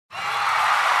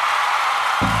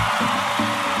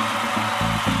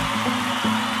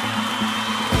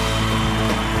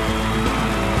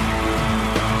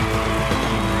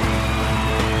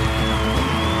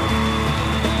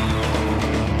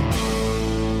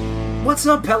What's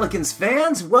up, Pelicans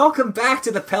fans? Welcome back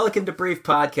to the Pelican Debrief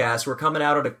Podcast. We're coming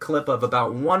out at a clip of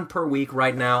about one per week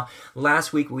right now.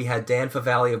 Last week we had Dan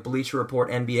Favale of Bleacher Report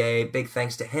NBA. Big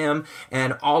thanks to him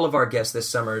and all of our guests this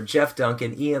summer. Jeff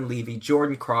Duncan, Ian Levy,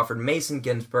 Jordan Crawford, Mason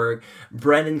Ginsberg,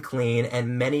 Brendan Clean,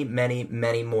 and many, many,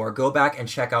 many more. Go back and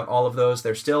check out all of those.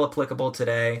 They're still applicable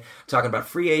today. Talking about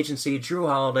free agency, Drew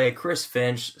Holiday, Chris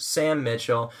Finch, Sam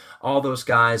Mitchell, all those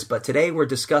guys. But today we're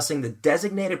discussing the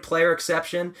designated player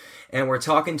exception, and we're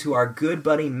talking to our good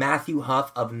buddy Matthew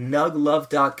Huff of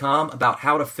NugLove.com about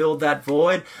how to fill that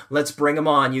void. Let's bring him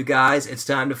on, you guys. It's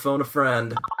time to phone a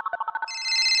friend.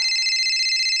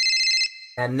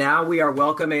 And now we are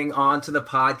welcoming onto the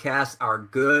podcast our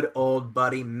good old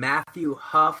buddy Matthew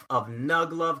Huff of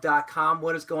NugLove.com.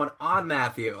 What is going on,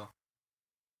 Matthew?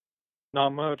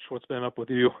 Not much. What's been up with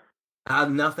you?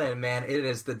 Nothing, man. It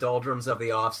is the doldrums of the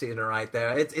offseason right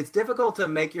there. It's difficult to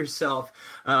make yourself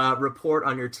report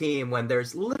on your team when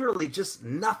there's literally just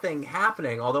nothing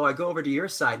happening. Although I go over to your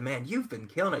site, man, you've been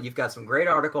killing it. You've got some great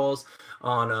articles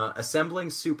on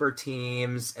assembling super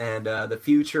teams and the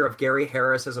future of Gary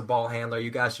Harris as a ball handler.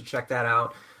 You guys should check that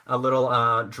out. A little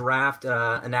draft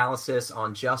analysis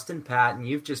on Justin Patton.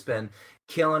 You've just been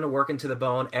killing, working to the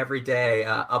bone every day,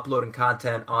 uploading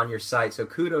content on your site. So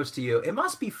kudos to you. It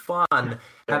must be fun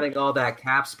having all that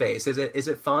cap space. Is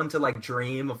it fun to like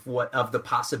dream of the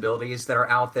possibilities that are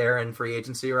out there in free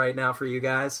agency right now for you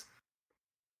guys?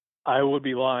 I would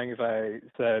be lying if I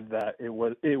said that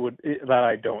that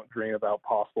I don't dream about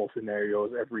possible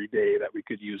scenarios every day that we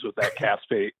could use with that cap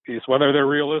space. Whether they're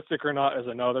realistic or not is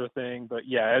another thing, but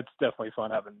yeah, it's definitely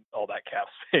fun having all that cap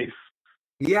space.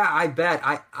 Yeah, I bet.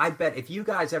 I bet if you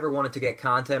guys ever wanted to get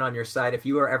content on your site, if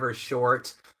you are ever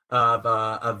short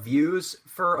of views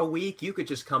for a week, you could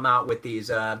just come out with these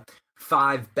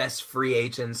 5 best free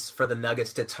agents for the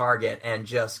Nuggets to target and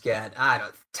just get,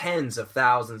 tens of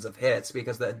thousands of hits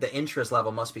because the interest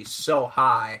level must be so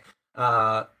high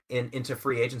into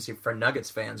free agency for Nuggets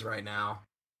fans right now.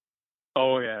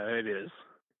 Oh, yeah, it is.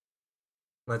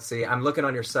 Let's see. I'm looking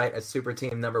on your site at Super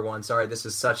Team Number 1. Sorry, this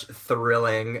is such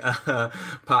thrilling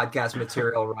podcast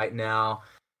material right now.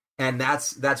 And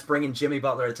that's bringing Jimmy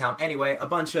Butler to town. Anyway, a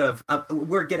bunch of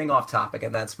we're getting off topic,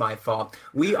 and that's my fault.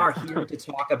 We are here to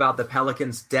talk about the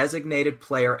Pelicans' designated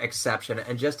player exception.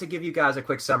 And just to give you guys a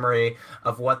quick summary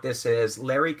of what this is,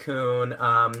 Larry Kuhn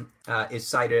is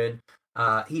cited.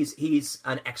 He's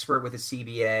an expert with a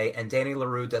CBA, and Danny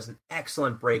LaRue does an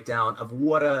excellent breakdown of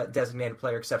what a designated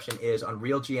player exception is on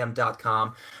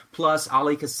RealGM.com. Plus,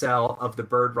 Ali Cassell of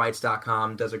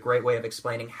TheBirdRights.com does a great way of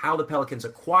explaining how the Pelicans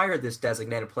acquired this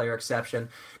designated player exception.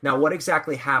 Now, what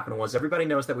exactly happened was everybody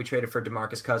knows that we traded for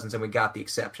DeMarcus Cousins and we got the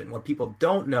exception. What people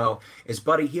don't know is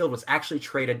Buddy Hield was actually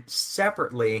traded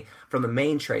separately from the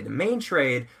main trade. The main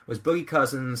trade was Boogie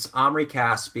Cousins, Omri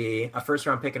Caspi, a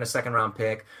first-round pick and a second-round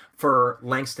pick for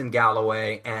Langston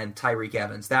Galloway and Tyreek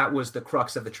Evans. That was the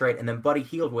crux of the trade. And then Buddy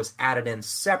Hield was added in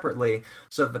separately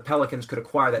so that the Pelicans could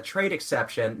acquire that trade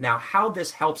exception. Now, how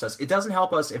this helps us, it doesn't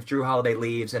help us if Drew Holiday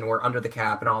leaves and we're under the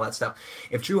cap and all that stuff.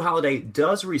 If Drew Holiday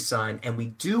does resign and we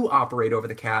do operate over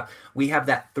the cap, we have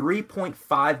that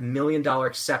 $3.5 million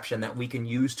exception that we can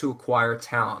use to acquire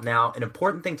talent. Now, an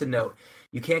important thing to note,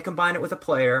 you can't combine it with a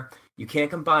player. You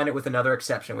can't combine it with another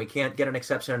exception. We can't get an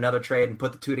exception, another trade, and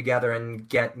put the two together and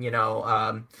get,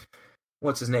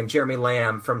 what's his name, Jeremy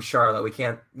Lamb from Charlotte. We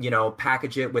can't,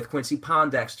 package it with Quincy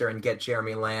Pondexter and get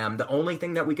Jeremy Lamb. The only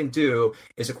thing that we can do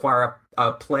is acquire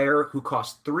a player who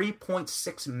costs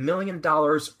 $3.6 million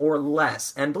or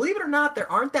less. And believe it or not,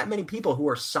 there aren't that many people who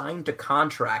are signed to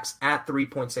contracts at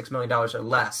 $3.6 million or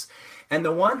less. And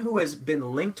the one who has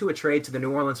been linked to a trade to the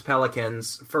New Orleans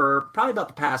Pelicans for probably about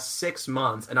the past 6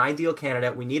 months, an ideal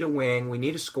candidate. We need a wing. We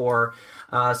need a scorer,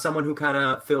 someone who kind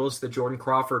of fills the Jordan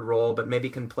Crawford role, but maybe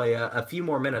can play a few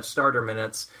more minutes, starter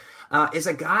minutes, is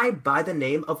a guy by the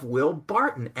name of Will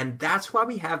Barton. And that's why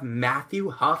we have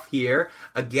Matthew Huff here.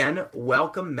 Again,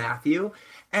 welcome, Matthew.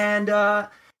 And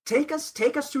take us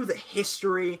through the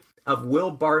history of Will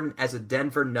Barton as a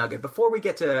Denver Nugget. Before we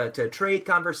get to trade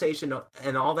conversation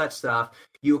and all that stuff,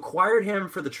 you acquired him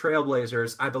for the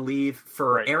Trailblazers, I believe,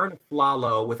 for right. Aaron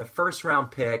Flalo with a first-round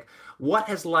pick. What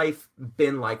has life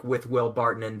been like with Will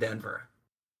Barton in Denver?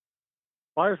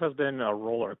 Life has been a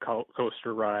roller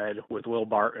coaster ride with Will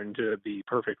Barton, to be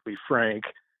perfectly frank.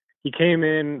 He came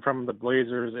in from the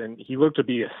Blazers, and he looked to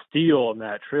be a steal in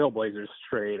that Trailblazers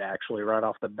trade, actually, right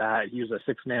off the bat. He was a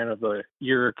Sixth Man of the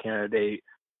Year candidate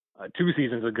 2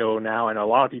 seasons ago now, and a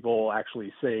lot of people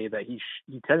actually say that he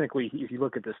technically, if you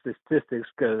look at the statistics,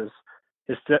 because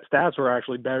his stats were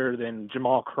actually better than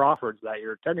Jamal Crawford's that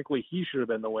year. Technically, he should have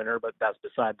been the winner, but that's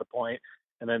beside the point.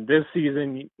 And then this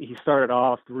season, he started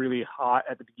off really hot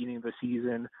at the beginning of the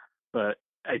season, but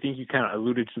I think you kind of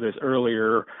alluded to this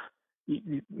earlier.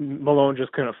 Malone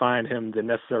just couldn't find him the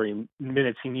necessary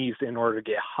minutes he needs in order to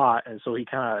get hot, and so he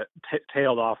kind of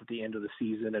tailed off at the end of the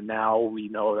season. And now we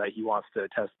know that he wants to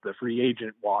test the free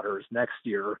agent waters next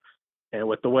year. And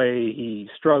with the way he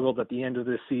struggled at the end of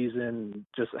this season,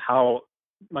 just how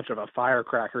much of a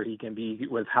firecracker he can be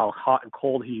with how hot and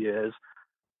cold he is,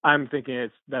 I'm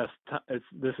thinking this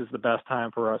is the best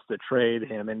time for us to trade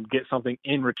him and get something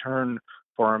in return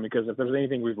for him, because if there's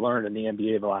anything we've learned in the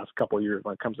NBA the last couple of years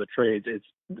when it comes to trades,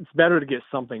 it's better to get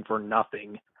something for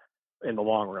nothing in the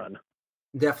long run.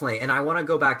 Definitely. And I want to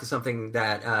go back to something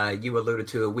that you alluded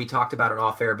to. We talked about it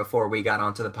off air before we got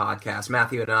onto the podcast.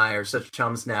 Matthew and I are such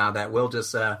chums now that we'll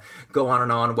just go on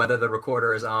and on whether the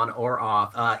recorder is on or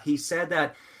off. He said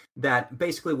that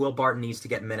basically Will Barton needs to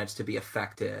get minutes to be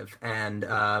effective. And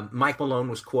Mike Malone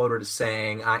was quoted as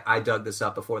saying, I dug this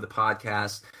up before the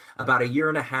podcast, about a year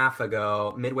and a half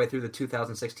ago, midway through the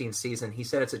 2016 season, he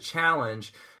said it's a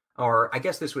challenge, or I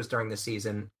guess this was during the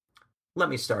season. Let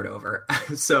me start over.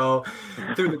 So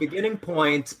through the beginning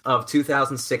point of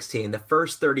 2016, the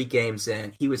first 30 games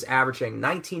in, he was averaging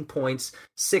 19 points,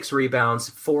 6 rebounds,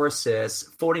 4 assists,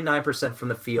 49% from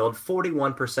the field,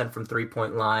 41% from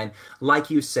three-point line.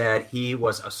 Like you said, he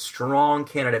was a strong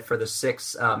candidate for the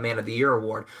 6th Man of the Year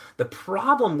award. The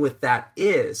problem with that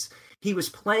is he was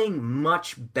playing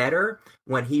much better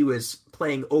when he was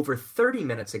playing over 30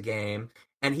 minutes a game,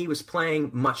 and he was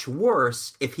playing much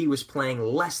worse if he was playing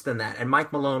less than that. And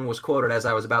Mike Malone was quoted, as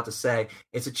I was about to say,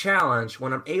 it's a challenge.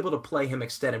 When I'm able to play him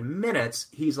extended minutes,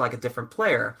 he's like a different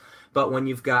player. But when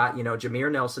you've got, Jameer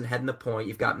Nelson heading the point,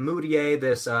 you've got Mudiay,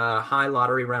 this high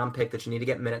lottery round pick that you need to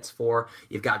get minutes for.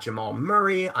 You've got Jamal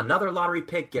Murray, another lottery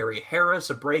pick, Gary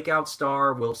Harris, a breakout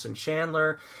star, Wilson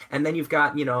Chandler, and then you've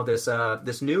got,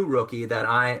 this new rookie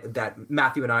that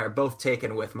Matthew and I are both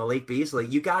taken with, Malik Beasley.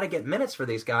 You got to get minutes for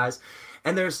these guys,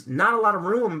 and there's not a lot of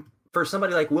room for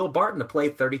somebody like Will Barton to play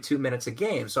 32 minutes a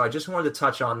game. So I just wanted to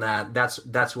touch on that.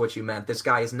 That's what you meant. This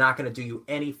guy is not going to do you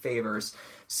any favors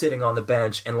sitting on the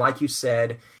bench. And like you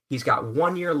said, he's got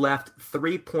 1 year left,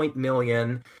 $3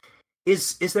 million.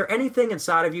 Is there anything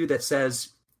inside of you that says,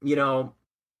 you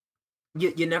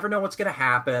never know what's going to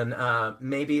happen?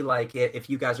 Maybe like if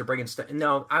you guys are bringing stuff.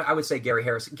 No, I would say Gary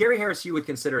Harris. Gary Harris you would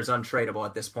consider is untradeable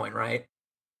at this point, right?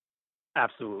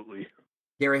 Absolutely.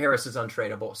 Gary Harris is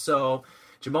untradeable. So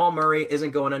Jamal Murray isn't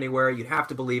going anywhere. You'd have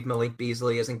to believe Malik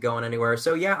Beasley isn't going anywhere.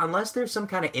 So yeah, unless there's some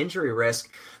kind of injury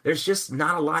risk, there's just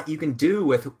not a lot you can do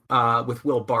with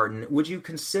Will Barton. Would you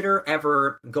consider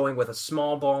ever going with a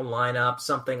small ball lineup,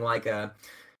 something like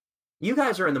you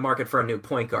guys are in the market for a new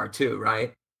point guard too,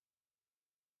 right?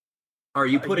 Are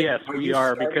you putting yes, we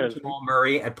are, because Jamal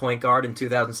Murray at point guard in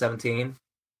 2017?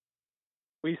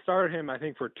 We started him, I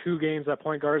think, for 2 games at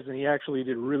point guards, and he actually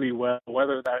did really well.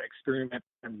 Whether that experiment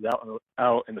comes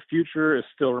out in the future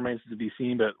still remains to be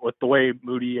seen. But with the way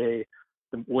the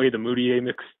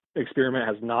Mudiay experiment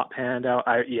has not panned out,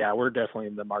 we're definitely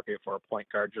in the market for a point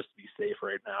guard just to be safe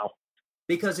right now.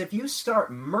 Because if you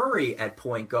start Murray at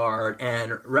point guard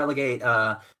and relegate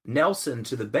Nelson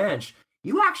to the bench,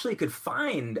 you actually could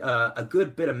find a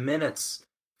good bit of minutes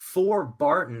for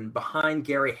Barton behind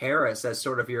Gary Harris as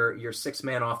sort of your 6th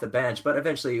man off the bench. But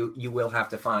eventually you will have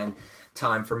to find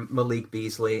time for Malik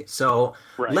Beasley. So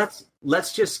right.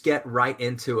 let's just get right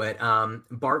into it.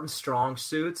 Barton's strong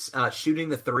suits, shooting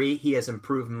the 3, he has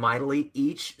improved mightily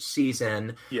each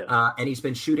season. Yes. And he's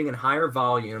been shooting in higher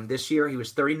volume. This year he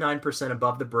was 39%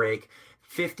 above the break,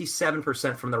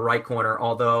 57% from the right corner,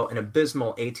 although an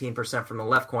abysmal 18% from the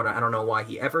left corner. I don't know why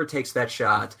he ever takes that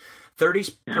shot.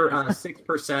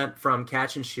 36% from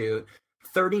catch and shoot,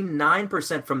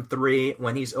 39% from 3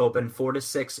 when he's open, 4 to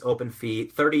 6 open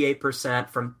feet, 38%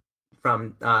 from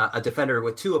a defender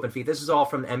with 2 open feet. This is all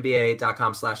from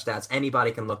NBA.com/stats.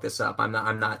 Anybody can look this up.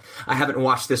 I haven't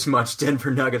watched this much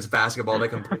Denver Nuggets basketball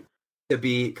to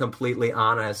be completely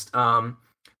honest.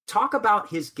 Talk about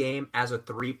his game as a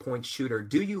 3-point shooter.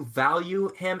 Do you value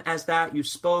him as that? You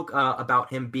spoke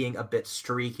about him being a bit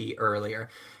streaky earlier.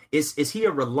 Is he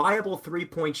a reliable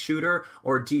 3-point shooter,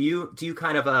 or do you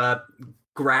kind of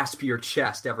grasp your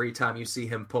chest every time you see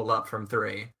him pull up from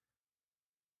 3?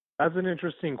 That's an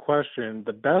interesting question.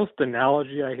 The best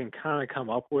analogy I can kind of come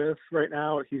up with right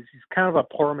now, he's kind of a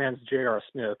poor man's J.R.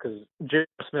 Smith, because J.R.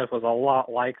 Smith was a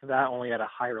lot like that, only at a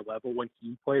higher level when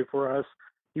he played for us.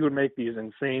 He would make these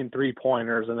insane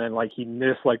 3-pointers, and then he'd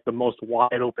miss the most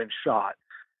wide open shot.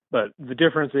 But the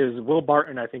difference is Will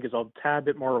Barton, I think, is a tad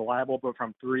bit more reliable, but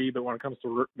from 3. But when it comes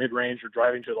to mid-range or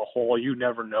driving to the hole, you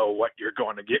never know what you're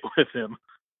going to get with him.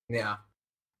 Yeah.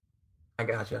 I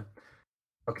gotcha.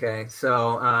 Okay,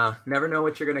 so never know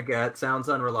what you're gonna get. Sounds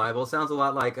unreliable. Sounds a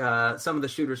lot like some of the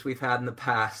shooters we've had in the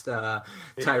past.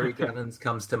 Tyreek Evans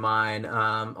comes to mind,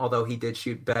 although he did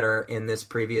shoot better in this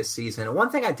previous season. And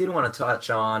one thing I did want to touch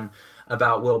on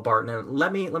about Will Barton, and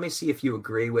let me see if you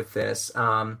agree with this.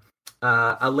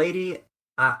 A lady,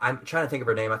 I'm trying to think of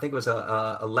her name. I think it was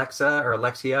Alexa or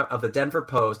Alexia of the Denver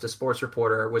Post, a sports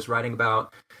reporter, was writing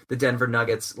about the Denver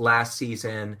Nuggets last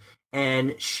season.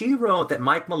 And she wrote that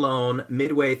Mike Malone,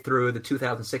 midway through the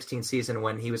 2016 season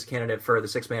when he was a candidate for the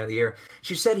Sixth Man of the Year,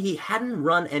 she said he hadn't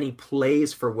run any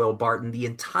plays for Will Barton the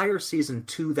entire season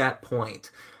to that point.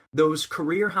 Those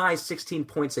career high 16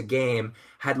 points a game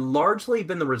had largely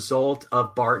been the result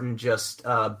of Barton just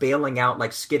bailing out,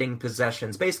 like skidding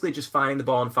possessions, basically just finding the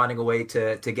ball and finding a way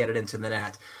to get it into the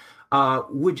net.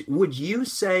 Would you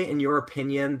say, in your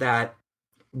opinion, that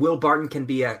Will Barton can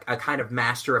be a kind of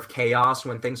master of chaos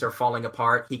when things are falling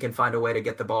apart? He can find a way to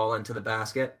get the ball into the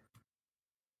basket.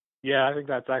 Yeah, I think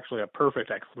that's actually a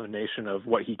perfect explanation of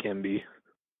what he can be.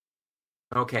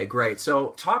 Okay, great. So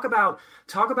talk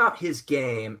about his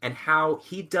game and how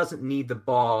he doesn't need the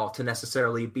ball to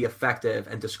necessarily be effective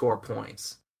and to score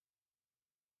points.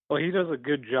 Well, he does a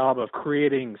good job of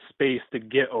creating space to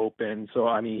get open. So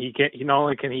I mean, he not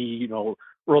only can he,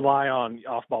 rely on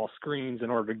off-ball screens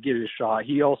in order to get his shot,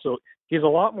 he's a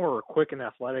lot more quick and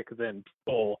athletic than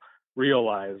people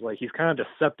realize. Like, he's kind of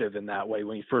deceptive in that way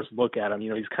when you first look at him.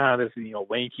 He's kind of this,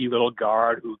 lanky little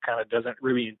guard who kind of doesn't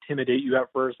really intimidate you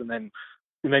at first, and then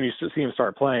you see him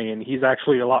start playing, and he's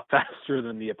actually a lot faster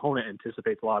than the opponent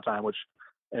anticipates a lot of time, which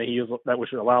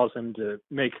allows him to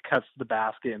make cuts to the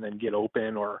basket and then get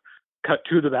open, or cut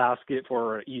to the basket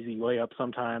for an easy layup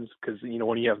sometimes. Because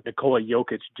when you have Nikola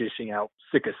Jokic dishing out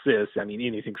 6 assists, I mean,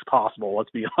 anything's possible. Let's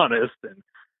be honest, and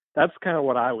that's kind of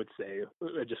what I would say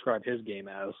describe his game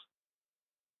as.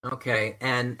 Okay,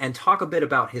 and talk a bit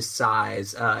about his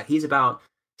size. He's about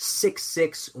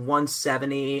 6'6",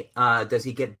 170. Does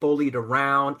he get bullied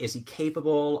around? Is he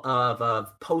capable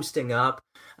of posting up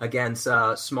against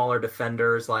smaller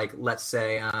defenders? Like, let's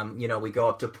say, we go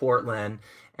up to Portland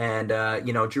and,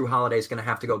 Drew Holiday's going to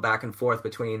have to go back and forth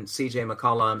between C.J.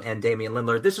 McCollum and Damian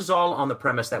Lillard. This is all on the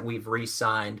premise that we've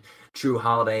re-signed Drew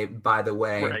Holiday, by the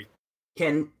way. Right.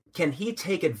 Can he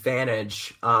take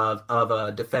advantage of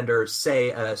a defender,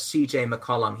 say C.J.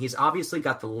 McCollum? He's obviously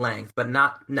got the length, but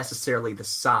not necessarily the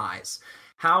size.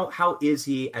 How is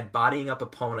he at bodying up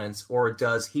opponents, or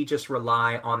does he just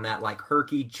rely on that like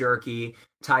herky-jerky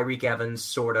Tyreek Evans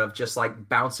sort of just like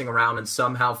bouncing around and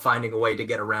somehow finding a way to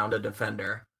get around a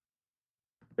defender?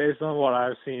 Based on what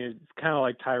I've seen, it's kind of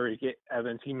like Tyreek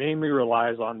Evans. He mainly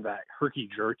relies on that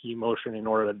herky-jerky motion in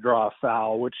order to draw a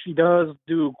foul, which he does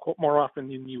do more often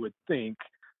than you would think.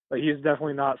 But he's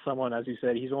definitely not someone, as you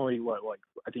said, he's only,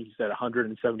 I think he said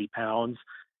 170 pounds.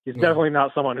 He's definitely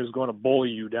not someone who's going to bully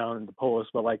you down in the post.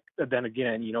 But, then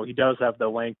again, he does have the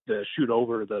length to shoot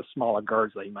over the smaller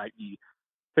guards that he might be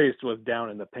faced with down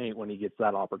in the paint when he gets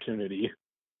that opportunity.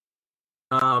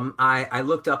 I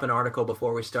looked up an article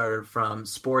before we started from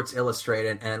Sports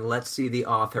Illustrated, and let's see the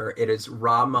author. It is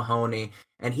Rob Mahoney,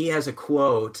 and he has a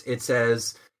quote. It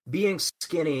says, "Being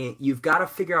skinny, you've got to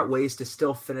figure out ways to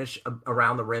still finish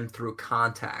around the rim through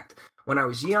contact. When I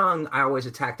was young, I always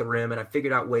attacked the rim, and I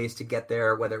figured out ways to get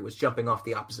there, whether it was jumping off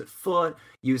the opposite foot,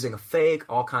 using a fake,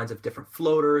 all kinds of different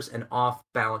floaters, and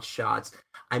off-balance shots.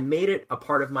 I made it a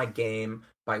part of my game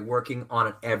by working on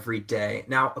it every day."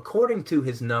 Now, according to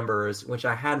his numbers, which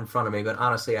I had in front of me, but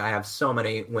honestly, I have so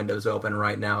many windows open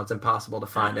right now, it's impossible to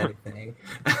find anything.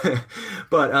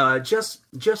 But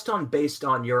based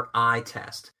on your eye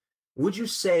test, would you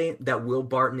say that Will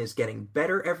Barton is getting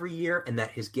better every year and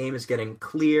that his game is getting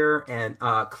clear and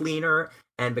cleaner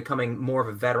and becoming more of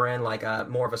a veteran, like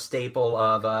more of a staple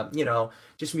of,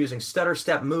 just using stutter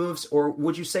step moves? Or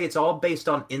would you say it's all based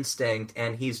on instinct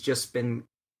and he's just been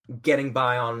getting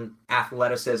by on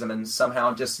athleticism and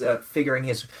somehow just figuring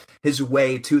his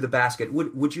way to the basket?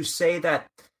 Would you say that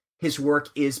his work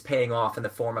is paying off in the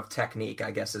form of technique,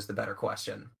 I guess is the better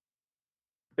question?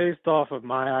 Based off of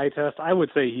my eye test, I would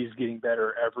say he's getting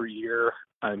better every year.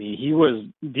 I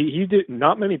mean,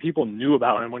 not many people knew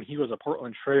about him when he was a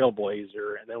Portland Trail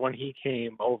Blazer. And then when he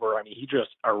came over, I mean, he just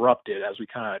erupted, as we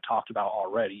kind of talked about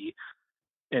already.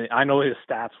 And I know his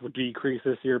stats would decrease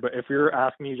this year, but if you're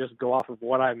asking me just go off of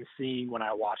what I'm seeing when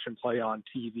I watch him play on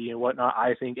TV and whatnot,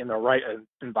 I think in the right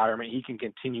environment, he can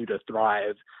continue to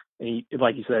thrive. And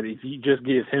like you said, if you just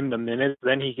give him the minutes,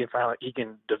 then he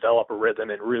can develop a rhythm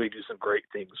and really do some great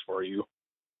things for you.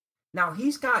 Now,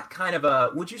 he's got kind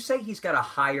of would you say he's got a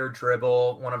higher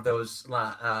dribble, one of those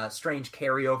strange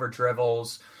carryover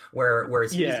dribbles, where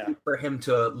it's Yeah. easy for him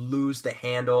to lose the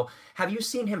handle. Have you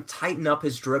seen him tighten up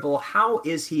his dribble? How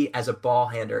is he as a ball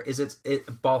handler?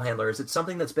 Ball handler? Is it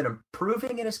something that's been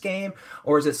improving in his game,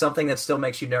 or is it something that still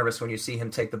makes you nervous when you see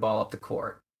him take the ball up the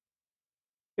court?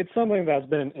 It's something that's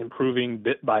been improving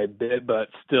bit by bit, but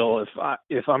still,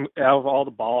 if I'm out of all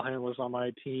the ball handlers on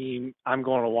my team, I'm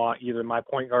going to want either my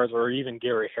point guards or even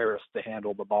Gary Harris to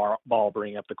handle the ball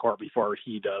bringing up the court before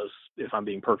he does, if I'm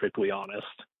being perfectly honest.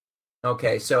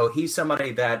 Okay, so he's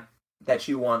somebody that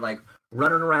you want like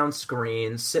running around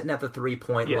screens, sitting at the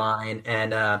 3-point Yeah. line,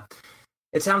 and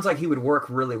it sounds like he would work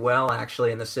really well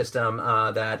actually in the system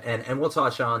and we'll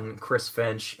touch on Chris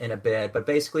Finch in a bit, but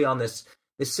basically on this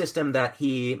system that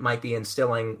he might be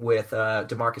instilling with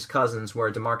DeMarcus Cousins,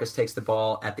 where DeMarcus takes the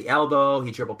ball at the elbow,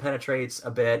 he dribble penetrates a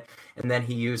bit, and then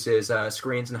he uses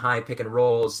screens and high pick and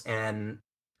rolls, and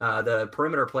the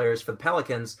perimeter players for the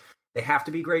Pelicans, they have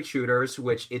to be great shooters,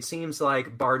 which it seems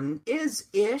like Barton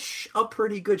is-ish a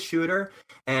pretty good shooter.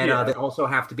 And they also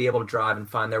have to be able to drive and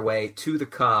find their way to the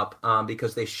cup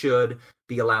because they should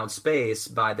be allowed space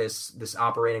by this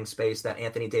operating space that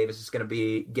Anthony Davis is going to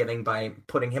be giving by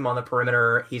putting him on the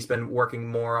perimeter. He's been working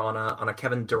more on a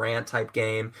Kevin Durant type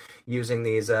game, using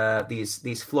these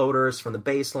floaters from the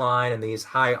baseline and these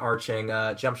high arching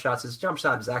jump shots. His jump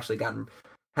shot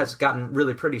has gotten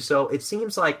really pretty. So it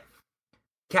seems like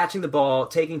catching the ball,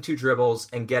 taking 2 dribbles,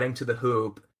 and getting to the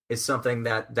hoop is something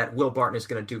that Will Barton is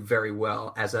going to do very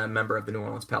well as a member of the New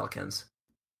Orleans Pelicans.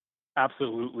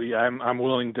 Absolutely. I'm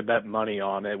willing to bet money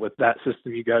on it with that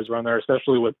system you guys run there,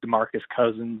 especially with DeMarcus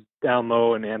Cousins down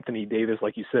low and Anthony Davis,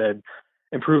 like you said,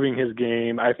 improving his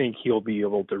game. I think he'll be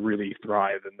able to really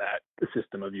thrive in that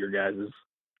system of your guys's.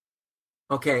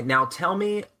 Okay, now tell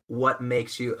me what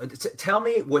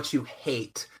you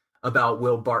hate about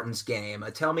Will Barton's game.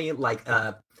 Tell me, like,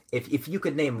 if you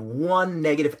could name one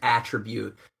negative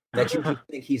attribute that you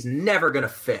think he's never going to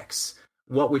fix,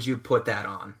 what would you put that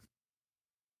on?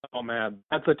 Oh, man,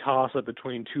 that's a toss-up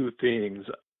between 2 things.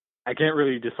 I can't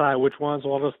really decide which one,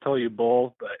 so I'll just tell you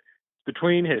both. But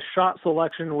between his shot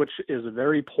selection, which is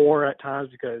very poor at times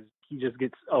because he just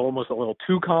gets almost a little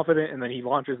too confident, and then he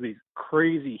launches these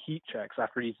crazy heat checks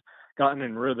after he's gotten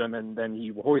in rhythm, and then he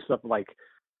hoists up like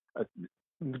a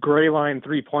gray line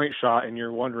 3-point shot, and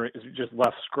you're wondering, is it just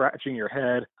left scratching your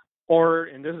head? Or,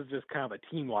 and this is just kind of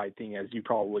a team-wide thing, as you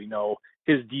probably know,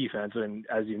 his defense. And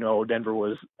as you know, Denver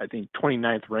was, I think,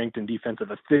 29th ranked in defensive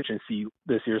efficiency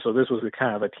this year. So this was a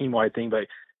kind of a team-wide thing. But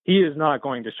he is not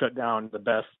going to shut down the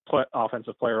best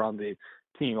offensive player on the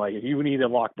team. Like, if you need a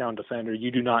lockdown defender,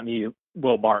 you do not need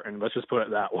Will Barton. Let's just put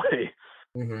it that way.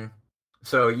 Mm-hmm.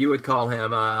 So you would call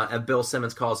him, Bill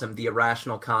Simmons calls him the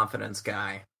irrational confidence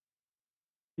guy.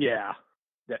 Yeah.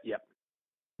 Yep.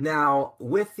 Now,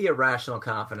 with the irrational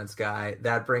confidence guy,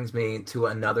 that brings me to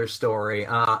another story.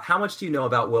 How much do you know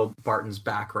about Will Barton's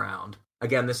background?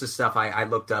 Again, this is stuff I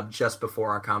looked up just before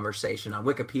our conversation on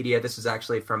Wikipedia. This is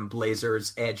actually from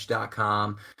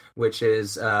BlazersEdge.com, which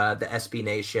is the SB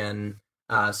Nation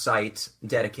site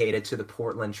dedicated to the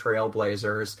Portland Trail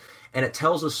Blazers. And it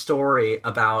tells a story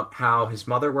about how his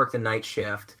mother worked the night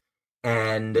shift,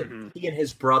 and he and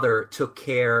his brother took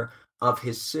care of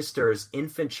his sister's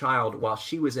infant child while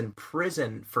she was in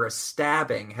prison for a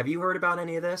stabbing. Have you heard about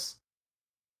any of this?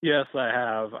 Yes, I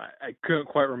have. I couldn't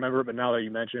quite remember, but now that you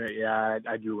mention it, yeah,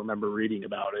 I do remember reading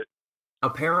about it.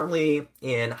 Apparently,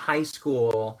 in high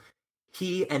school,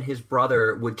 he and his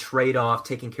brother would trade off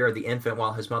taking care of the infant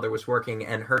while his mother was working,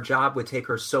 and her job would take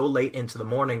her so late into the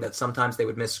morning that sometimes they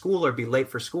would miss school or be late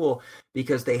for school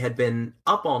because they had been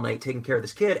up all night taking care of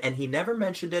this kid. And he never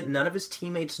mentioned it. None of his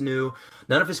teammates knew.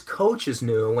 None of his coaches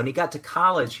knew. When he got to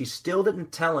college, he still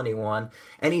didn't tell anyone.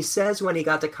 And he says when he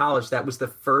got to college, that was the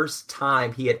first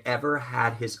time he had ever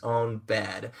had his own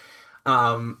bed.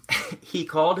 He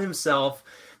called himself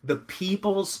the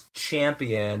people's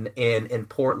champion in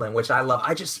Portland, which I love.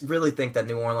 I just really think that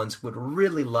New Orleans would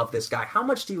really love this guy. How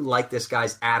much do you like this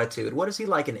guy's attitude? What is he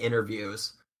like in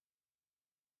interviews?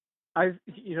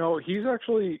 He's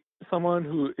actually someone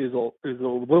who is a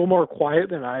little more quiet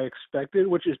than I expected,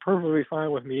 which is perfectly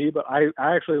fine with me. But I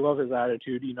actually love his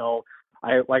attitude. I know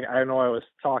I was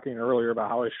talking earlier about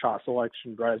how his shot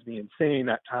selection drives me insane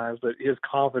at times, but his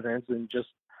confidence and just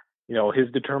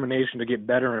his determination to get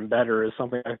better and better is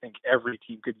something I think every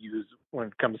team could use when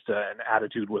it comes to an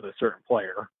attitude with a certain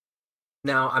player.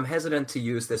 Now, I'm hesitant to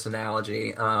use this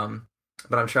analogy,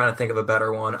 but I'm trying to think of a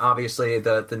better one. Obviously,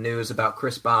 the news about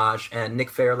Chris Bosh and Nick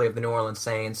Fairley of the New Orleans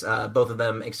Saints, both of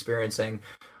them experiencing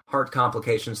heart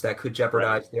complications that could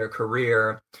jeopardize their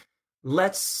career.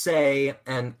 Let's say,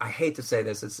 and I hate to say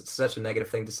this, it's such a negative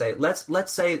thing to say,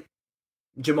 let's say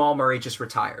Jamal Murray just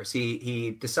retires.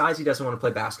 He decides he doesn't want to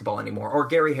play basketball anymore. Or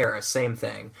Gary Harris, same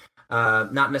thing.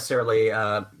 Not necessarily,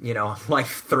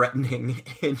 life-threatening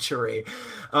injury.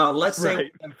 Let's say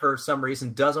Right. for some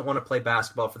reason doesn't want to play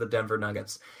basketball for the Denver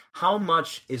Nuggets. How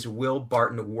much is Will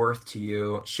Barton worth to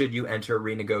you should you enter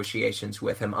renegotiations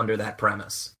with him under that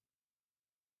premise?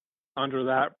 Under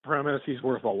that premise, he's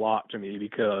worth a lot to me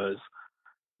because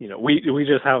we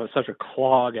just have such a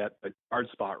clog at the guard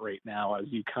spot right now, as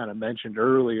you kind of mentioned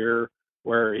earlier,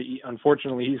 where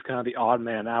unfortunately he's kind of the odd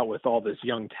man out with all this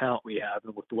young talent we have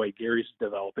and with the way Gary's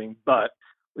developing. But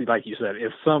like you said,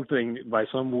 if something by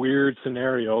some weird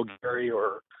scenario Gary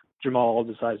or Jamal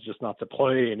decides just not to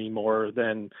play anymore,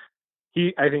 then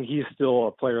I think he's still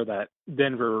a player that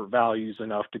Denver values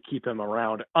enough to keep him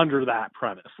around under that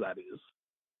premise, that is.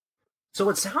 So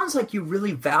it sounds like you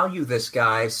really value this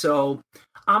guy. So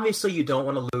obviously you don't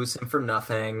want to lose him for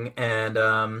nothing. And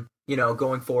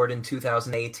going forward in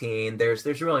 2018,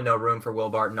 there's really no room for Will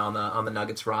Barton on the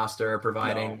Nuggets roster,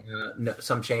 providing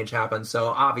some change happens. So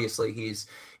obviously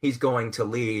he's going to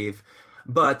leave.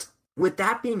 But with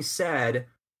that being said,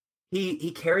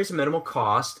 he carries a minimal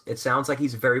cost. It sounds like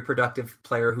he's a very productive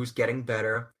player who's getting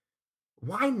better.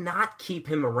 Why not keep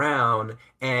him around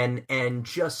and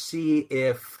just see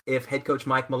if head coach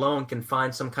Mike Malone can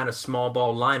find some kind of small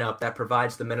ball lineup that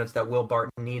provides the minutes that Will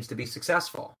Barton needs to be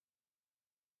successful?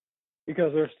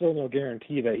 Because there's still no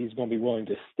guarantee that he's going to be willing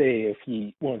to stay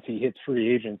once he hits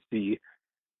free agency.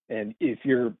 And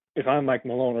if I'm Mike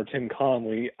Malone or Tim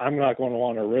Connelly, I'm not going to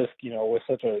want to risk, with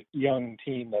such a young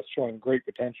team that's showing great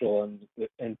potential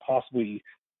and possibly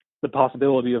the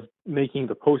possibility of making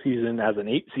the postseason as an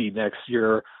 8 seed next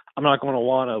year. I'm not going to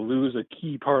want to lose a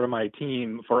key part of my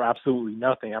team for absolutely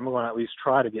nothing. I'm going to at least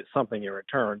try to get something in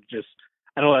return.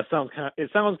 I know that sounds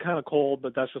kind of cold,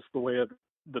 but that's just the way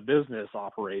the business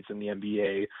operates in the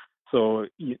NBA. So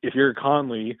if you're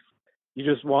Conley, you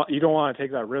don't want to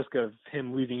take that risk of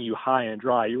him leaving you high and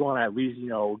dry. You want to at least,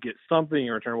 get something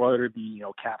in return, whether it be,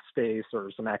 cap space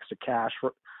or some extra cash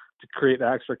to create the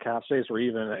extra cap space, or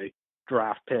even a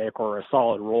draft pick or a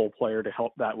solid role player to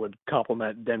help that would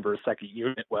complement Denver's second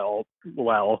unit well.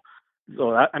 So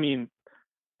that,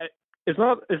 it's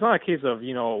not a case of,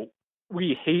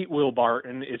 we hate Will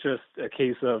Barton. It's just a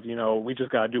case of, we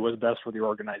just got to do what's best for the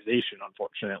organization,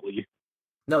 unfortunately.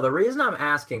 No, the reason I'm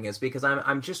asking is because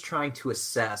I'm just trying to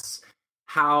assess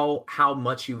how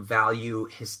much you value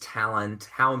his talent,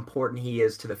 how important he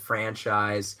is to the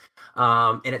franchise.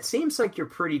 And it seems like you're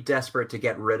pretty desperate to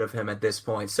get rid of him at this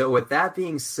point. So with that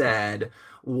being said,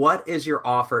 what is your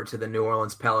offer to the New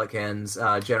Orleans Pelicans,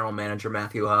 general manager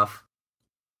Matthew Huff?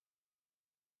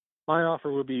 My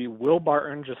offer would be Will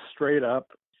Barton just straight up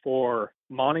for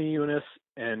Monty Eunice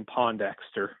and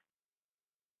Pondexter.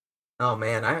 Oh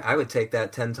man, I would take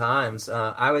that 10 times.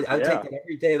 I would take that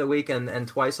every day of the week and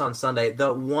twice on Sunday.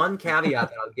 The one caveat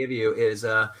that I'll give you is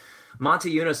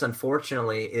Monty Eunice,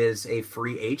 unfortunately, is a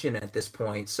free agent at this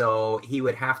point, so he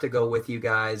would have to go with you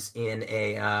guys in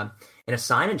a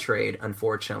sign and trade,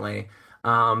 unfortunately.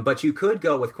 But you could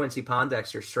go with Quincy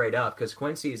Pondexter straight up because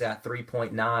Quincy is at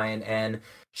 3.9, and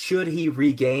should he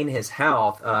regain his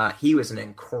health, he was an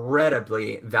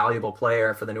incredibly valuable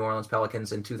player for the New Orleans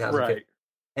Pelicans in 2015. Right.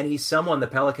 And he's someone the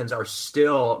Pelicans are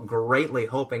still greatly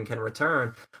hoping can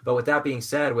return. But with that being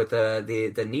said, with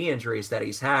the knee injuries that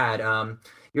he's had,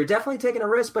 you're definitely taking a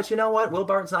risk. But you know what? Will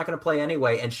Barton's not going to play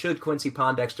anyway. And should Quincy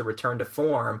Pondexter return to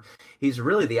form, he's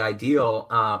really the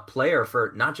ideal player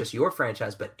for not just your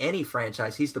franchise, but any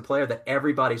franchise. He's the player that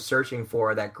everybody's searching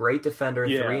for, that great defender,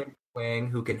 3 and wing,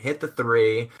 who can hit the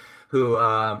three,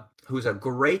 who's a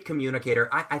great communicator.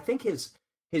 I think his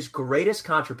greatest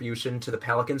contribution to the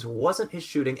Pelicans wasn't his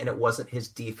shooting and it wasn't his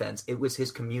defense. It was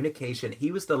his communication.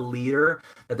 He was the leader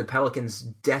that the Pelicans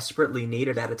desperately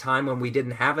needed at a time when we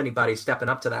didn't have anybody stepping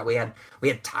up to that. We had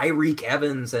Tyreek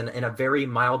Evans and a very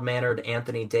mild-mannered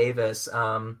Anthony Davis.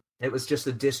 It was just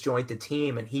a disjointed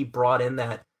team, and he brought in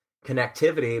that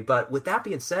connectivity. But with that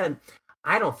being said,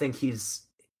 I don't think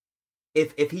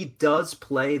if he does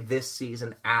play this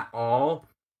season at all,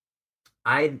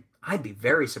 I'd be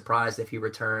very surprised if he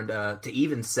returned to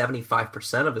even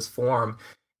 75% of his form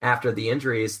after the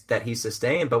injuries that he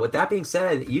sustained. But with that being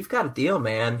said, you've got a deal,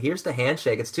 man. Here's the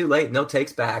handshake. It's too late. No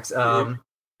takes backs. But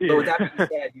with that being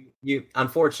said, you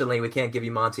unfortunately we can't give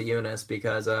you Monty Eunice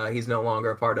because he's no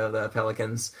longer a part of the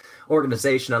Pelicans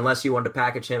organization unless you wanted to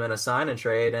package him in a sign and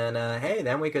trade. And hey,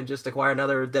 then we could just acquire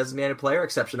another designated player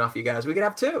exception off you guys. We could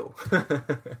have 2.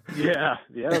 Yeah,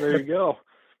 there you go.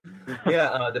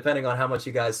 Yeah, depending on how much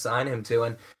you guys sign him to.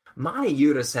 And Monty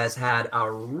Udis has had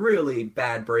a really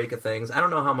bad break of things. I don't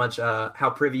know how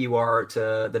privy you are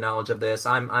to the knowledge of this.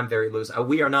 I'm very loose.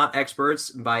 We are not experts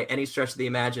by any stretch of the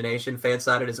imagination.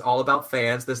 Fansided is all about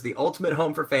fans. This is the ultimate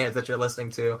home for fans that you're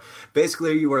listening to.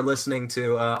 Basically, you are listening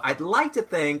to, I'd like to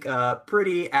think,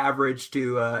 pretty average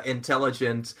to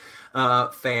intelligent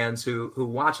fans who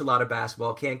watch a lot of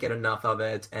basketball, can't get enough of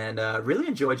it, and really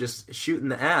enjoy just shooting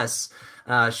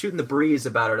the breeze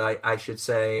about it, I should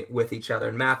say, with each other.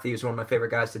 And Matthew is one of my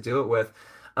favorite guys to do it with.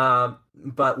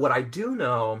 But what I do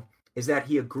know is that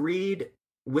he agreed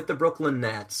with the Brooklyn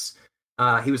Nets.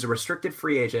 He was a restricted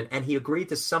free agent, and he agreed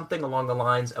to something along the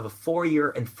lines of a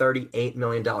 4-year and $38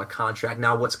 million contract.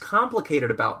 Now, what's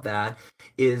complicated about that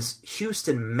is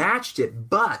Houston matched it,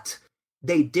 but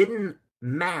they didn't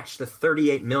match the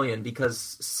 38 million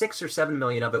because 6 or 7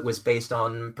 million of it was based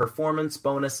on performance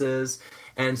bonuses.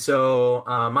 And so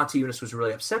Matujunas was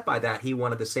really upset by that. He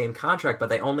wanted the same contract, but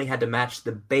they only had to match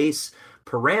the base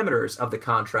parameters of the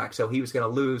contract. So he was going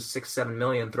to lose 6-7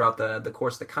 million throughout the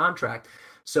course of the contract.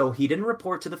 So he didn't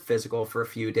report to the physical for a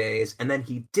few days, and then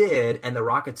he did, and the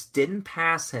Rockets didn't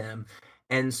pass him.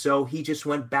 And so he just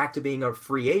went back to being a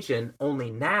free agent, only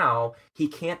now he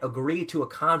can't agree to a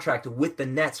contract with the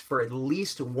Nets for at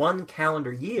least 1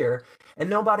 calendar year. And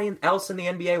nobody else in the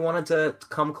NBA wanted to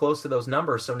come close to those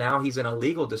numbers. So now he's in a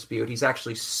legal dispute. He's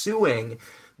actually suing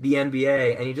the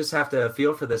NBA, and you just have to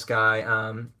feel for this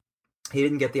guy. He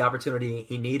didn't get the opportunity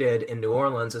he needed in New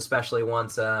Orleans, especially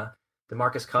once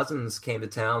DeMarcus Cousins came to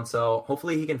town. So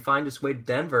hopefully he can find his way to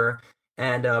Denver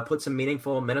and put some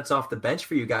meaningful minutes off the bench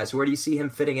for you guys. Where do you see him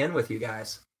fitting in with you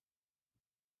guys?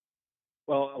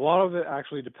 Well, a lot of it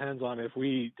actually depends on if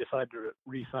we decide to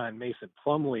re-sign Mason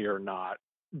Plumlee or not.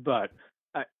 But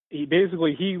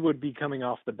he would be coming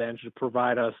off the bench to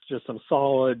provide us just some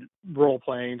solid role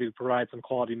playing, to provide some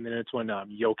quality minutes when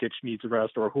Jokic needs a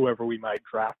rest, or whoever we might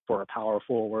draft for a power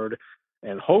forward.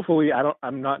 And hopefully,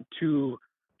 I'm not too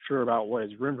sure about what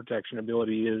his rim protection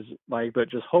ability is like, but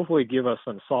just hopefully give us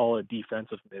some solid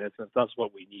defensive minutes, and that's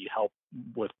what we need help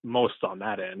with most on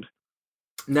that end.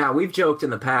 Now, we've joked in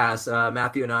the past,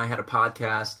 Matthew and I had a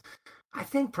podcast, I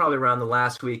think probably around the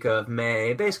last week of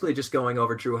May, basically just going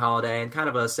over Jrue Holiday, and kind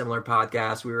of a similar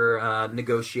podcast. We were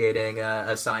negotiating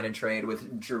a sign and trade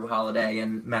with Jrue Holiday,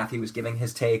 and Matthew was giving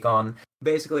his take on,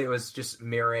 basically it was just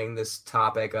mirroring this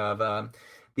topic of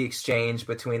the exchange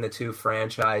between the two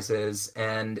franchises.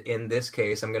 And in this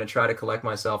case, I'm going to try to collect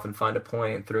myself and find a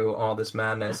point through all this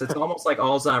madness. It's almost like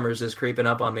Alzheimer's is creeping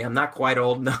up on me. I'm not quite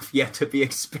old enough yet to be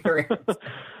experienced.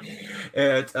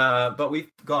 But we've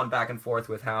gone back and forth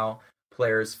with how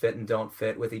players fit and don't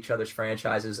fit with each other's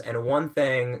franchises. And one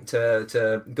thing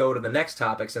to go to the next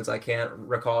topic, since I can't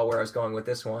recall where I was going with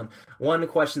this one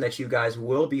question that you guys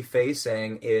will be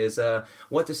facing is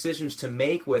what decisions to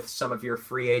make with some of your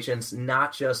free agents,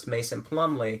 not just Mason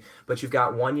Plumlee, but you've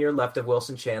got 1 year left of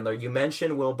Wilson Chandler. You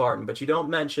mentioned Will Barton, but you don't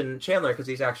mention Chandler because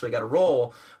he's actually got a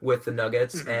role with the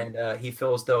Nuggets, and he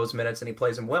fills those minutes and he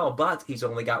plays them well, but he's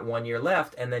only got 1 year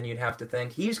left, and then you'd have to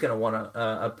think he's going to want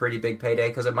a pretty big payday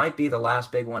because it might be the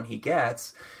last big one he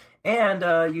gets. And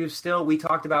we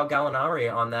talked about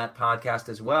Gallinari on that podcast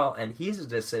as well, and he's a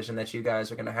decision that you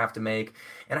guys are going to have to make.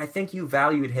 And I think you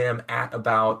valued him at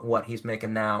about what he's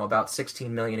making now, about $16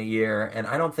 million a year, and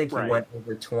I don't think he went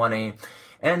over 20.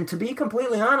 And to be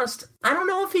completely honest, I don't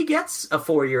know if he gets a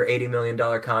 4-year, $80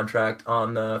 million contract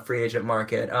on the free agent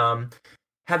market.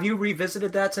 Have you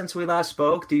revisited that since we last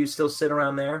spoke? Do you still sit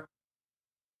around there?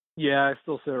 Yeah, I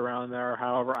still sit around there.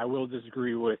 However, I will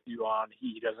disagree with you on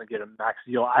he doesn't get a max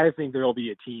deal. I think there will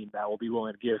be a team that will be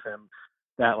willing to give him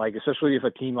that, like, especially if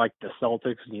a team like the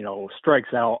Celtics,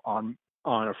 strikes out on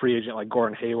a free agent like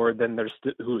Gordon Hayward, then there's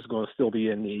who's going to still be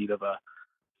in need of a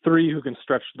 3 who can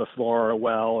stretch the floor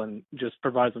well and just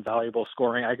provide some valuable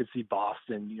scoring. I could see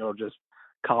Boston, just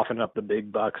coughing up the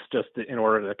big bucks just in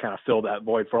order to kind of fill that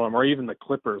void for them, or even the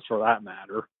Clippers for that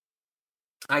matter.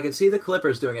 I could see the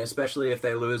Clippers doing it, especially if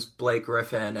they lose Blake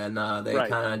Griffin and they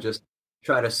kind of just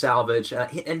try to salvage.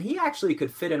 And he actually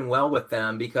could fit in well with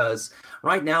them because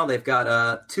right now they've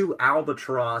got 2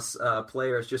 albatross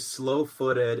players, just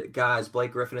slow-footed guys,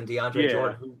 Blake Griffin and DeAndre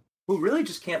Jordan, who really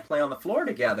just can't play on the floor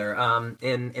together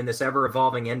in this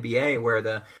ever-evolving NBA where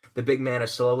the big man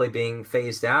is slowly being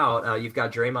phased out. You've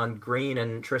got Draymond Green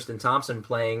and Tristan Thompson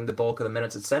playing the bulk of the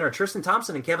minutes at center. Tristan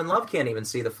Thompson and Kevin Love can't even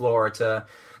see the floor to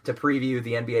preview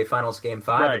the NBA Finals Game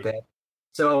 5 a bit.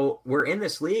 So we're in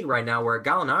this league right now where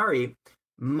Gallinari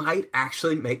might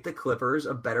actually make the Clippers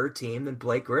a better team than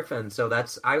Blake Griffin. So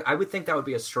I would think that would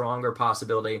be a stronger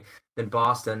possibility than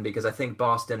Boston, because I think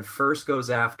Boston first goes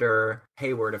after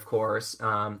Hayward, of course,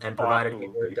 and provided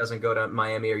Hayward doesn't go to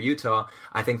Miami or Utah,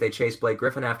 I think they chase Blake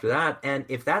Griffin after that. And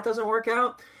if that doesn't work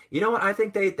out, you know what? I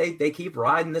think they keep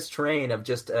riding this train of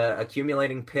just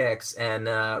accumulating picks and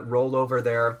roll over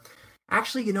their.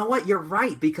 Actually, you know what? You're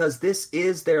right, because this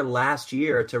is their last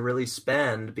year to really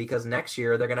spend, because next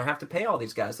year they're going to have to pay all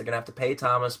these guys. They're going to have to pay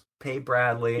Thomas, pay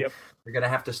Bradley. Yep. They're going to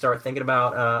have to start thinking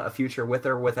about a future with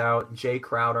or without Jay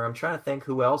Crowder. I'm trying to think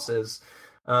who else is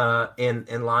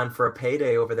in line for a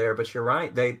payday over there, but you're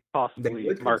right.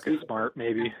 Possibly Marcus Smart,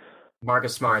 maybe.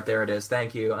 Marcus Smart, there it is.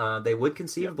 Thank you. They would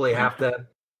conceivably have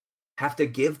to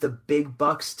give the big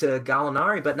bucks to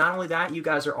Gallinari, but not only that, you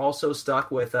guys are also stuck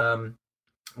with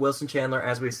Wilson Chandler,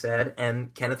 as we said,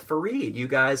 and Kenneth Faried. You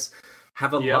guys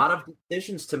have a lot of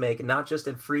decisions to make, not just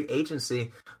in free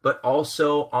agency, but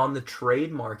also on the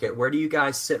trade market. Where do you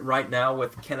guys sit right now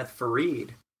with Kenneth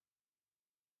Faried?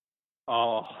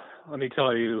 Oh, let me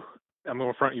tell you, I'm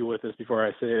going to front you with this before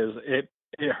I say this.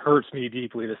 It hurts me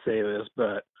deeply to say this,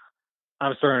 but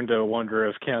I'm starting to wonder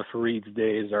if Kenneth Faried's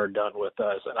days are done with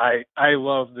us. And I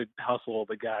love the hustle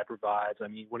the guy provides. I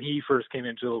mean, when he first came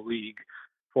into the league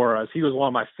for us, he was one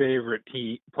of my favorite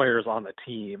players on the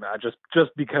team,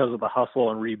 just because of the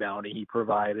hustle and rebounding he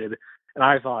provided. And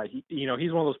I thought, he's one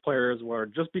of those players where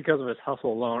just because of his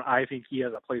hustle alone, I think he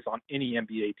has a place on any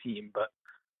NBA team. But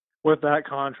with that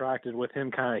contract and with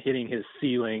him kind of hitting his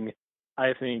ceiling,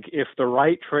 I think if the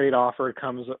right trade offer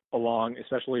comes along,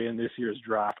 especially in this year's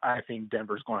draft, I think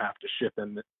Denver's going to have to ship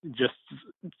him just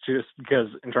because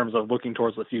in terms of looking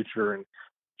towards the future and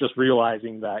just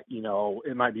realizing that,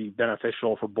 it might be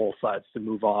beneficial for both sides to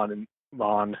move on and move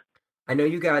on. I know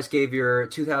you guys gave your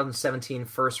 2017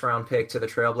 first-round pick to the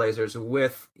Trailblazers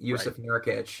with Yusuf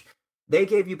Nurkic. They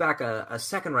gave you back a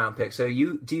second-round pick. So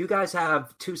do you guys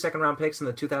have 2 second-round picks in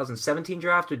the 2017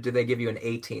 draft, or did they give you an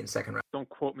 18 second-round? Don't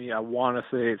quote me. I want to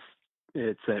say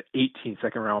it's an 18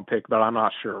 second-round pick, but I'm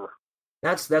not sure.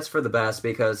 That's for the best,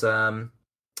 because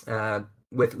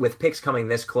with picks coming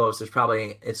this close, it's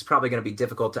probably going to be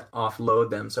difficult to offload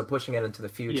them. So pushing it into the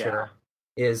future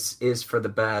is for the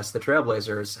best. The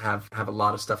Trailblazers have a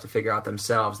lot of stuff to figure out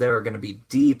themselves. They're going to be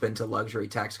deep into luxury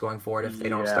tax going forward if they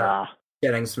don't start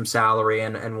getting some salary.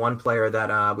 And one player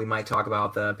that we might talk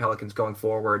about the Pelicans going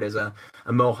forward is a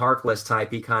Mo Harkless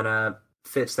type. He kind of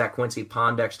fits that Quincy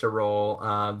Pondexter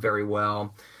role very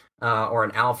well. Or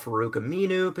an Al-Farouq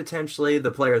Aminu, potentially.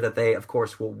 The player that they, of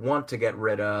course, will want to get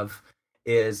rid of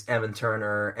is Evan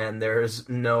Turner, and there's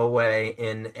no way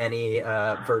in any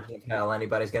version of hell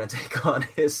anybody's going to take on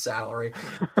his salary.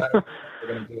 They're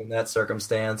going to do in that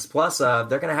circumstance. Plus, they're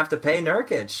going to have to pay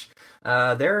Nurkic.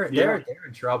 They're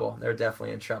in trouble. They're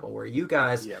definitely in trouble. Where you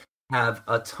guys have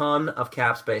a ton of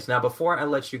cap space. Now, before I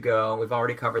let you go, we've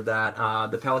already covered that.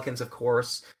 The Pelicans, of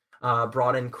course,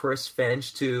 brought in Chris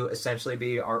Finch to essentially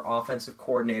be our offensive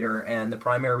coordinator, and the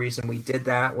primary reason we did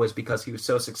that was because he was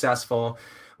so successful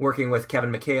working with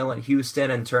Kevin McHale in Houston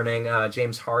and turning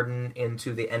James Harden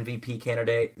into the MVP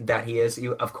candidate that he is.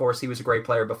 Of course, he was a great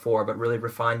player before, but really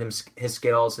refined his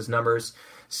skills. His numbers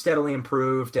steadily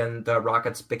improved, and the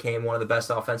Rockets became one of the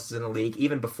best offenses in the league,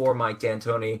 even before Mike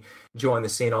D'Antoni joined the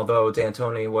scene, although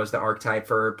D'Antoni was the archetype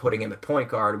for putting him at point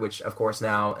guard, which, of course,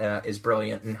 now is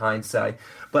brilliant in hindsight.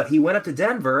 But he went up to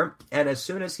Denver, and as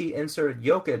soon as he inserted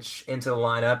Jokic into the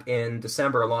lineup in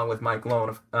December, along with Mike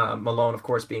Malone, of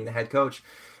course, being the head coach,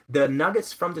 the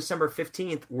Nuggets from December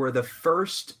 15th were the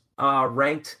first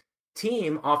ranked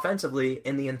team offensively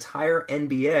in the entire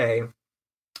NBA.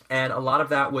 And a lot of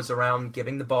that was around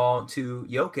giving the ball to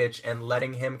Jokic and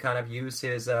letting him kind of use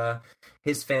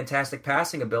his fantastic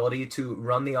passing ability to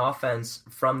run the offense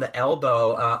from the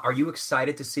elbow. Are you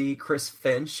excited to see Chris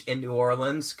Finch in New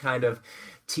Orleans kind of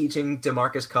teaching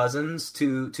DeMarcus Cousins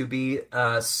to be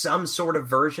some sort of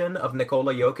version of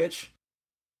Nikola Jokic?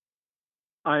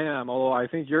 I am, although I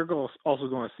think you're also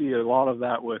going to see a lot of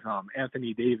that with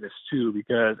Anthony Davis too,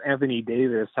 because Anthony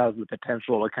Davis has the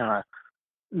potential to kind of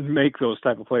make those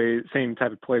type of plays, same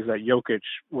type of plays that Jokic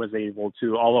was able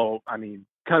to. Although, I mean,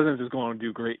 Cousins is going to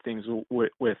do great things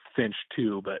with Finch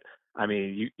too, but I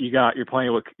mean, you guys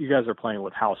are playing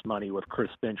with house money with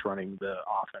Chris Finch running the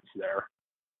offense there.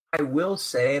 I will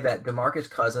say that DeMarcus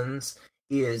Cousins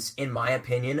is, in my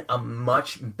opinion, a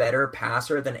much better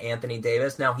passer than Anthony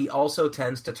Davis. Now, he also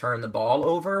tends to turn the ball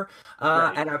over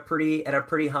at a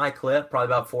pretty high clip, probably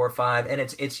about 4 or 5, and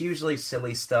it's usually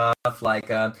silly stuff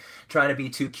like trying to be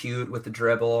too cute with the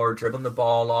dribble or dribbling the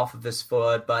ball off of his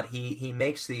foot. But he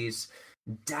makes these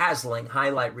dazzling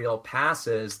highlight reel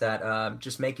passes that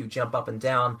just make you jump up and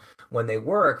down when they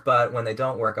work, but when they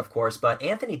don't work, of course. But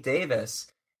Anthony Davis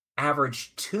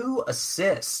averaged 2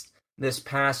 assists this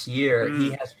past year. He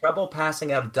has trouble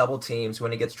passing out of double teams.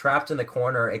 When he gets trapped in the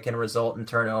corner, it can result in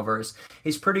turnovers.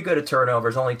 He's pretty good at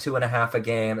turnovers, only 2.5 a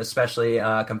game, especially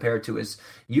compared to his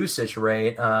usage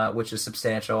rate, which is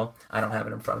substantial. I don't have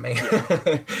it in front of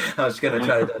me. I was going to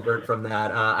try to divert from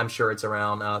that. I'm sure it's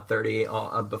around 30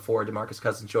 before DeMarcus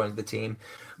Cousins joined the team.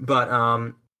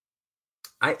 But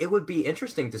it would be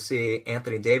interesting to see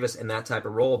Anthony Davis in that type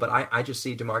of role, but I just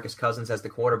see DeMarcus Cousins as the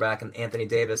quarterback and Anthony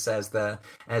Davis as the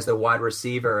wide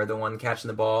receiver, the one catching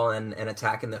the ball and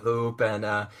attacking the hoop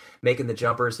and making the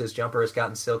jumpers. His jumper has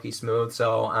gotten silky smooth.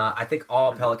 So I think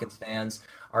all Pelicans fans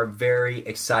are very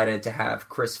excited to have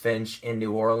Chris Finch in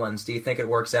New Orleans. Do you think it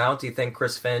works out? Do you think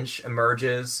Chris Finch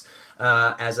emerges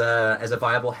as a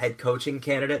viable head coaching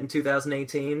candidate in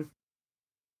 2018?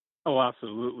 Oh,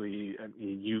 absolutely. I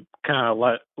mean, you kind of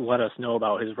let us know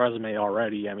about his resume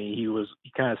already. I mean, he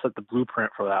kind of set the blueprint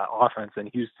for that offense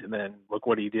in Houston, and look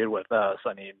what he did with us.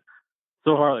 I mean,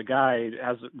 so far the guy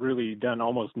has really done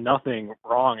almost nothing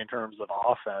wrong in terms of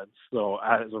offense. So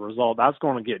as a result, that's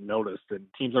going to get noticed, and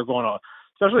teams are going to,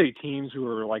 especially teams who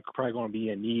are like probably going to be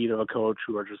in need of a coach,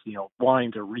 who are just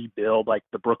wanting to rebuild, like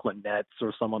the Brooklyn Nets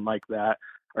or someone like that,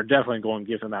 are definitely going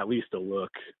to give him at least a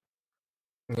look.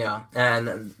 Yeah,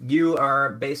 and you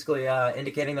are basically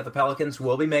indicating that the Pelicans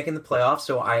will be making the playoffs,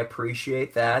 so I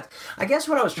appreciate that. I guess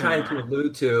what I was trying to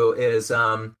allude to is,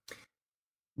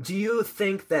 do you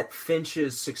think that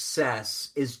Finch's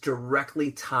success is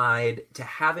directly tied to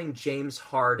having James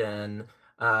Harden,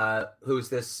 who's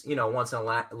this, once in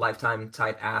a lifetime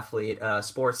type athlete?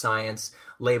 Sports Science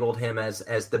labeled him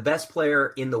as the best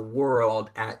player in the world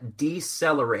at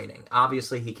decelerating.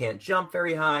 Obviously, he can't jump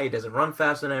very high. He doesn't run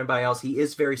faster than anybody else. He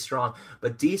is very strong,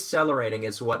 but decelerating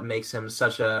is what makes him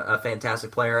such a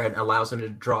fantastic player and allows him to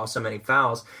draw so many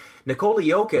fouls. Nikola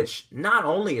Jokic not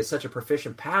only is such a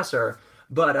proficient passer,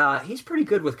 but he's pretty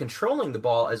good with controlling the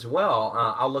ball as well.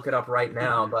 I'll look it up right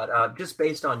now, but just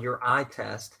based on your eye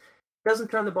test, doesn't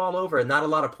turn the ball over and not a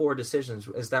lot of poor decisions.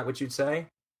 Is that what you'd say?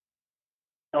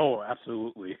 Oh,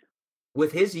 absolutely.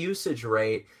 With his usage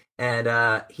rate,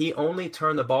 and he only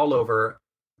turned the ball over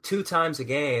 2 times a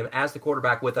game as the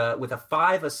quarterback with a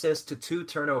 5 assist to 2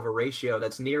 turnover ratio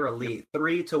that's near elite.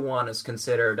 3-1 is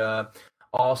considered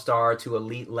all-star to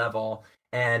elite level.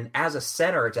 And as a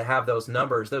center, to have those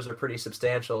numbers, those are pretty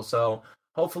substantial. So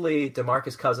hopefully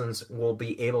DeMarcus Cousins will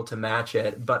be able to match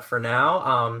it. But for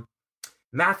now,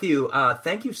 Matthew,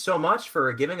 thank you so much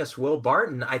for giving us Will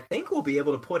Barton. I think we'll be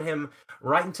able to put him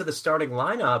right into the starting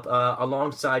lineup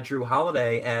alongside Drew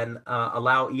Holiday and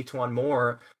allow E'Twaun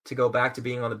Moore to go back to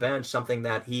being on the bench, something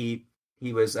that he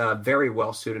was very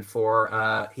well suited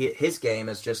for. His game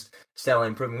is just steadily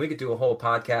improving. We could do a whole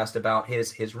podcast about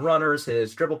his runners,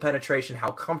 his dribble penetration,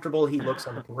 how comfortable he looks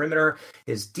on the perimeter,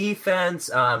 his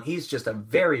defense. He's just a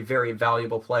very, very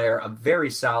valuable player, a very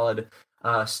solid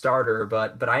starter,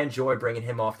 but I enjoy bringing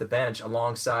him off the bench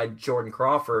alongside Jordan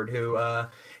Crawford, who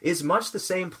is much the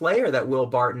same player that Will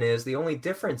Barton is. The only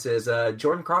difference is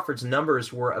Jordan Crawford's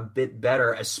numbers were a bit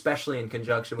better, especially in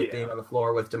conjunction with being on the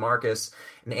floor with DeMarcus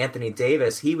and Anthony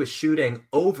Davis. He was shooting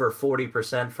over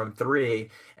 40% from three,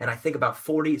 and I think about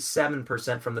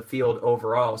 47% from the field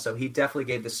overall. So he definitely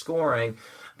gave the scoring,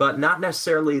 but not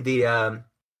necessarily the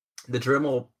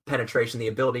dribble penetration, the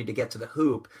ability to get to the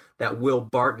hoop that Will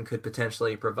Barton could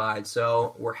potentially provide.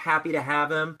 So we're happy to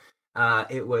have him.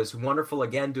 It was wonderful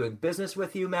again doing business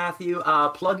with you, Matthew.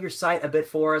 Plug your site a bit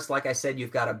for us. Like I said,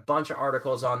 you've got a bunch of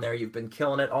articles on there. You've been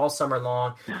killing it all summer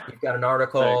long. You've got an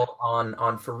article on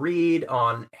Fareed,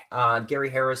 on Gary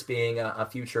Harris being a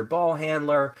future ball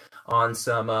handler, on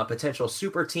some potential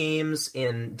super teams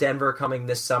in Denver coming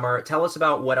this summer. Tell us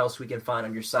about what else we can find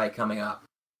on your site coming up.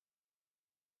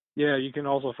 Yeah, you can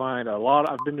also find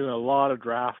I've been doing a lot of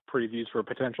draft previews for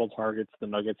potential targets the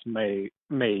Nuggets may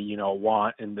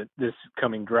want in this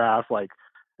coming draft. Like,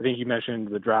 I think you mentioned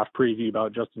the draft preview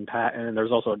about Justin Patton, and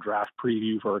there's also a draft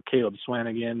preview for Caleb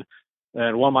Swanigan.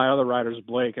 And one of my other writers,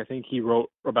 Blake, I think he wrote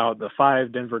about the 5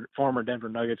 former Denver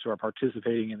Nuggets who are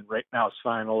participating in right now's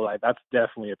final. That's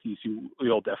definitely a piece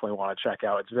you'll definitely want to check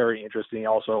out. It's very interesting.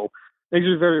 Also, makes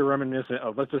it very reminiscent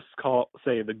of, let's just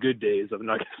say, the good days of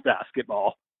Nuggets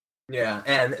basketball. Yeah,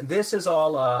 and this is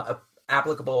all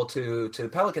applicable to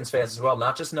Pelicans fans as well,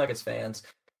 not just Nuggets fans,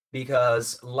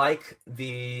 because like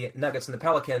the Nuggets and the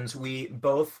Pelicans, we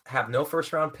both have no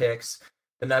first-round picks.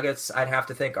 The Nuggets, I'd have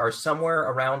to think, are somewhere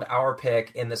around our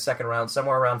pick in the second round,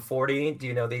 somewhere around 40. Do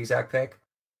you know the exact pick?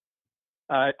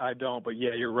 I don't, but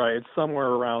yeah, you're right. It's somewhere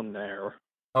around there.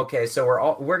 Okay, so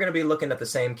we're going to be looking at the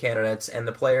same candidates, and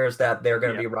the players that they're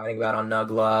going to be writing about on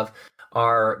Nug Love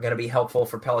are going to be helpful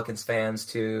for Pelicans fans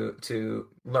to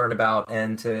learn about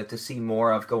and to see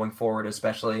more of going forward,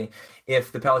 especially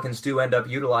if the Pelicans do end up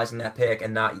utilizing that pick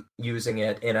and not using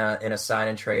it in a sign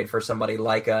and trade for somebody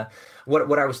like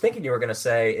what I was thinking you were going to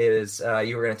say is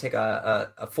you were going to take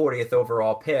a 40th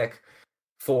overall pick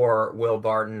for Will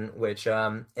Barton, which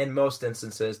in most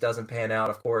instances doesn't pan out.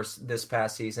 Of course, this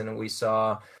past season we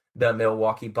saw the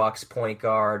Milwaukee Bucks point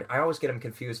guard. I always get him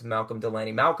confused with Malcolm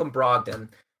Delaney. Malcolm Brogdon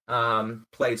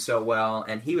played so well,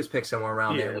 and he was picked somewhere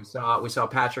around there. We saw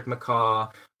Patrick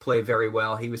McCaw play very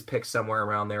well. He was picked somewhere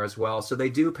around there as well. So they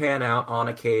do pan out on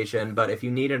occasion, but if you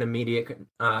need an immediate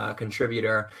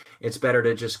contributor, it's better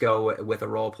to just go with a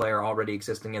role player already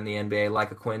existing in the NBA, like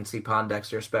a Quincy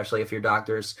Pondexter, especially if your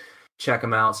doctors check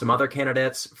them out. Some other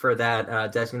candidates for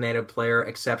that designated player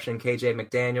exception: KJ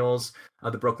McDaniels,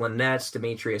 the Brooklyn Nets,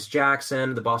 Demetrius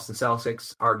Jackson. The Boston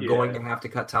Celtics are going to have to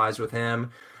cut ties with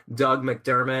him. Doug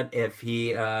McDermott, if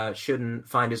he shouldn't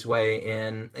find his way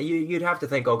in, you'd have to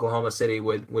think Oklahoma City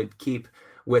would keep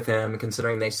with him,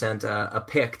 considering they sent a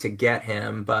pick to get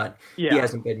him, but he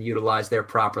hasn't been utilized there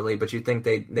properly. But you'd think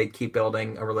they'd keep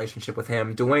building a relationship with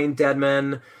him. Dwayne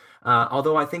Dedman,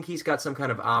 although I think he's got some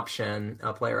kind of option,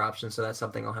 a player option, so that's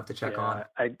something I'll have to check on.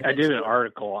 I did an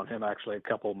article on him actually a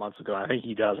couple of months ago. I think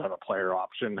he does have a player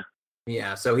option.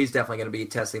 Yeah, so he's definitely going to be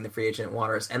testing the free agent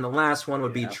waters. And the last one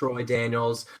would be Troy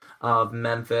Daniels of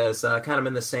Memphis, kind of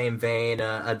in the same vein,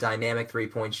 a dynamic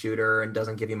three-point shooter and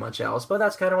doesn't give you much else. But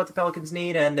that's kind of what the Pelicans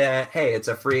need, and hey, it's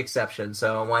a free exception,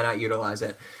 so why not utilize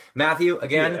it? Matthew,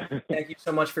 again, thank you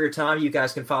so much for your time. You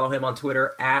guys can follow him on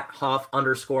Twitter at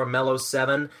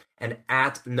Huff_Mellow7 and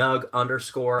at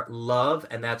Nug_Love,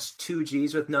 and that's 2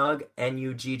 G's with Nug,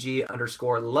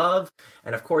 NUGG_Love.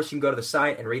 And of course, you can go to the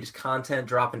site and read his content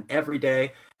dropping every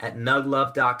day at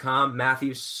nuglove.com.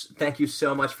 Matthew, thank you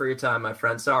so much for your time, my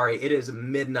friend. Sorry, it is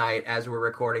midnight as we're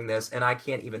recording this, and I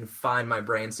can't even find my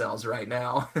brain cells right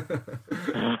now.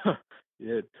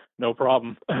 Yeah, no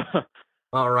problem.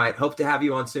 All right. Hope to have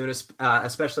you on soon,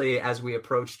 especially as we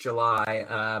approach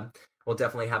July. We'll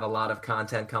definitely have a lot of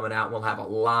content coming out. We'll have a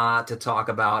lot to talk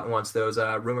about once those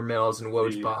rumor mills and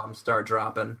Woj bombs start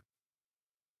dropping.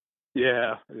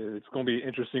 Yeah, it's going to be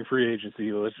interesting free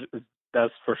agency.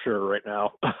 That's for sure right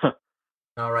now.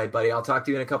 All right, buddy. I'll talk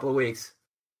to you in a couple of weeks.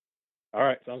 All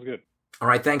right. Sounds good. All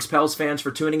right, thanks, Pels fans,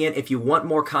 for tuning in. If you want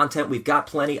more content, we've got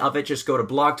plenty of it. Just go to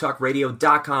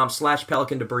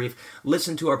blogtalkradio.com/Pelican Debrief.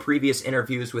 Listen to our previous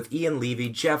interviews with Ian Levy,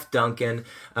 Jeff Duncan,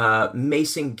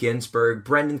 Mason Ginsberg,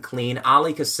 Brendan Clean,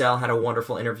 Ali Cassell had a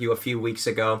wonderful interview a few weeks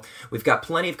ago. We've got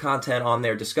plenty of content on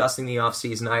there discussing the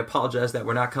offseason. I apologize that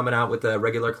we're not coming out with the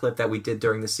regular clip that we did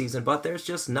during the season, but there's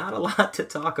just not a lot to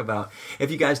talk about. If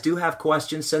you guys do have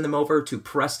questions, send them over to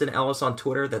Preston Ellis on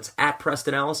Twitter. That's at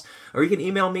Preston Ellis. Or you can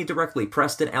email me directly,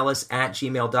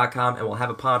 PrestonEllis@gmail.com, and we'll have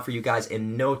a pod for you guys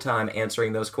in no time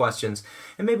answering those questions.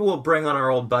 And maybe we'll bring on our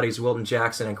old buddies Wilton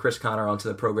Jackson and Chris Connor onto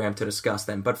the program to discuss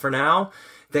them. But for now,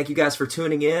 thank you guys for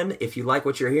tuning in. If you like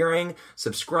what you're hearing,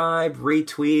 subscribe,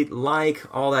 retweet, like,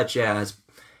 all that jazz.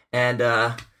 And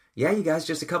you guys,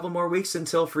 just a couple more weeks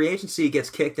until free agency gets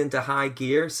kicked into high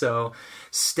gear, so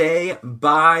stay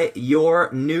by your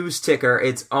news ticker.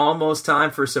 It's almost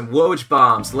time for some Woj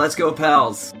bombs. Let's go,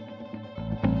 Pels.